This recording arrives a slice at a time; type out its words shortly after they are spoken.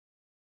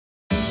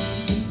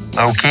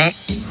Loki,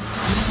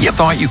 you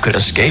thought you could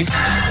escape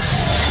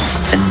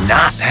and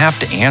not have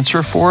to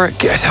answer for it?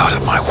 Get out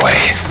of my way.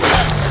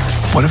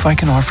 What if I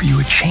can offer you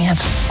a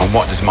chance? And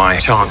what does my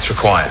chance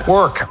require?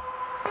 Work.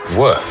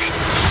 Work.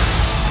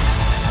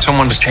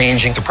 Someone's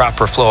changing the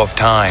proper flow of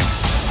time.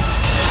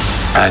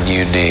 And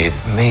you need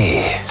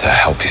me to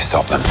help you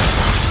stop them.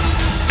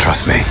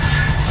 Trust me,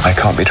 I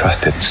can't be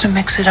trusted. Just to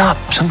mix it up.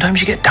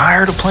 Sometimes you get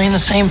tired of playing the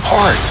same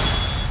part.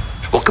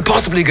 What could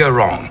possibly go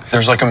wrong?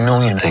 There's like a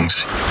million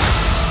things.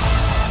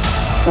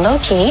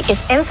 Loki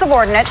is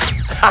insubordinate.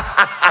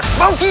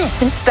 Loki!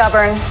 And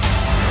stubborn.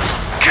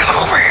 Get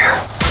over here.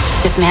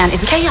 This man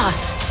is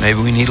chaos. Maybe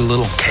we need a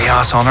little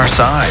chaos on our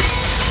side.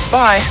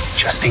 Bye.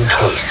 Just in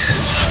case.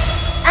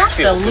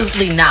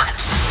 Absolutely not.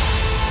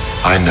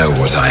 I know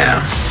what I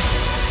am.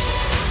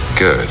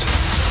 Good.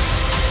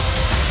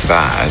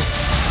 Bad.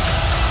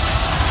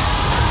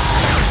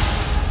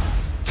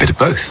 Bit of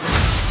both.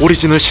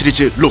 오리지널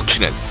시리즈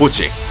로키는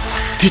오직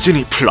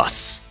디즈니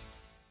플러스.